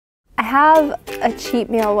have a cheat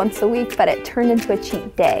meal once a week, but it turned into a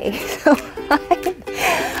cheat day. So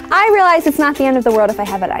I realize it's not the end of the world if I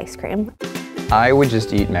have an ice cream. I would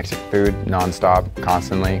just eat Mexican food nonstop,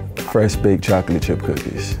 constantly. Fresh baked chocolate chip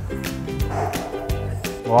cookies.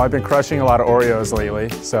 Well, I've been crushing a lot of Oreos lately,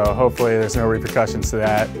 so hopefully there's no repercussions to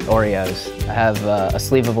that. Oreos. I have a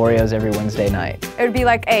sleeve of Oreos every Wednesday night. It would be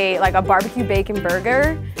like a barbecue bacon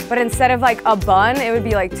burger, but instead of like a bun, it would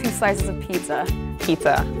be like 2 slices of pizza.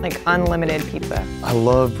 Pizza, like unlimited pizza. I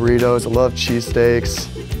love burritos, I love cheesesteaks.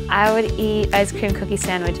 I would eat ice cream cookie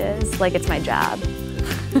sandwiches like it's my job.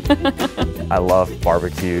 I love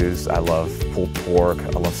barbecues, I love pulled pork, I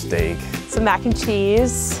love steak. Some mac and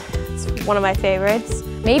cheese, it's one of my favorites.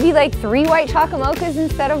 Maybe like 3 white chocolate mochas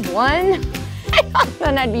instead of 1.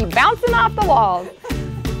 Then I'd be bouncing off the walls.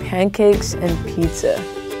 Pancakes and pizza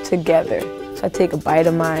together. So I take a bite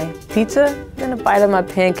of my pizza, then a bite of my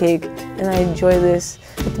pancake, and I enjoy this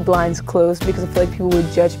with the blinds closed because I feel like people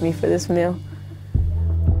would judge me for this meal.